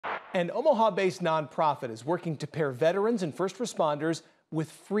An Omaha-based nonprofit is working to pair veterans and first responders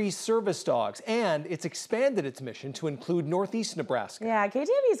with free service dogs, and it's expanded its mission to include Northeast Nebraska. Yeah,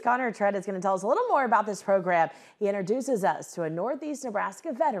 KTV's Connor Trett is going to tell us a little more about this program. He introduces us to a Northeast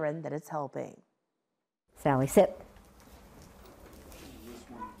Nebraska veteran that it's helping. Sally, sit.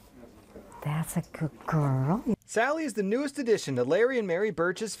 That's a good girl. Sally is the newest addition to Larry and Mary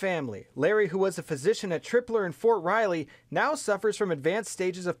Birch's family. Larry, who was a physician at Tripler in Fort Riley, now suffers from advanced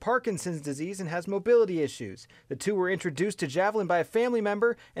stages of Parkinson's disease and has mobility issues. The two were introduced to Javelin by a family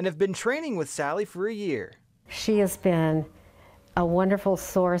member and have been training with Sally for a year. She has been a wonderful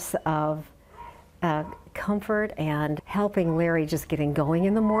source of comfort and helping Larry just getting going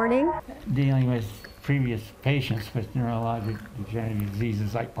in the morning. Dealing with previous patients with neurologic degenerative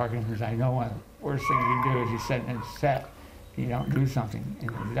diseases like Parkinson's, I know one of the worst things you do is you sit and set, you don't do something, and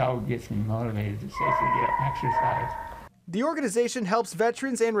the dog gets me motivated to safely get up and exercise. The organization helps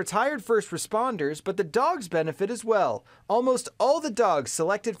veterans and retired first responders, but the dogs benefit as well. Almost all the dogs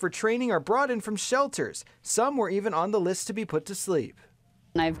selected for training are brought in from shelters. Some were even on the list to be put to sleep.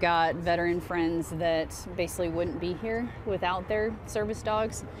 I've got veteran friends that basically wouldn't be here without their service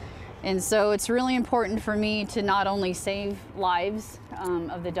dogs. And so it's really important for me to not only save lives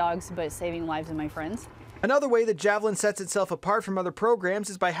of the dogs, but saving lives of my friends. Another way that Javelin sets itself apart from other programs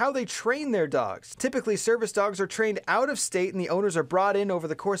is by how they train their dogs. Typically, service dogs are trained out of state and the owners are brought in over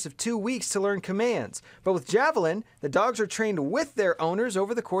the course of 2 weeks to learn commands. But with Javelin, the dogs are trained with their owners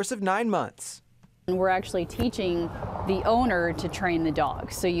over the course of 9 months. And we're actually teaching the owner to train the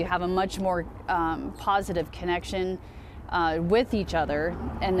dog. So you have a much more positive connection with each other,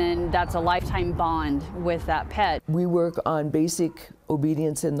 and then that's a lifetime bond with that pet. We work on basic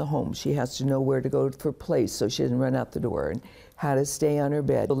obedience in the home. She has to know where to go for place so she doesn't run out the door, and how to stay on her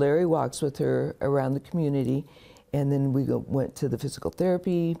bed. Larry walks with her around the community, and then we went to the physical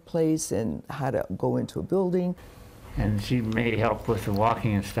therapy place and how to go into a building. And she may help with the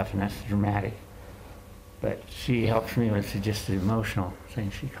walking and stuff, and that's dramatic. But she helps me with just the emotional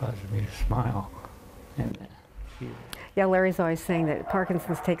thing. She causes me to smile. And Yeah, Larry's always saying that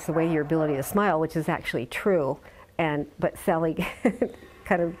Parkinson's takes away your ability to smile, which is actually true. But Sally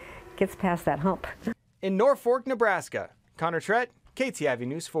kind of gets past that hump. In Norfolk, Nebraska, Connor Trett, KTIV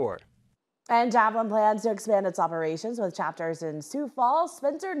News 4. And Javelin plans to expand its operations with chapters in Sioux Falls,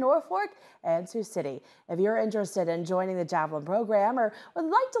 Spencer, Norfolk, and Sioux City. If you're interested in joining the Javelin program or would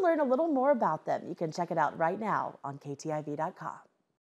like to learn a little more about them, you can check it out right now on KTIV.com.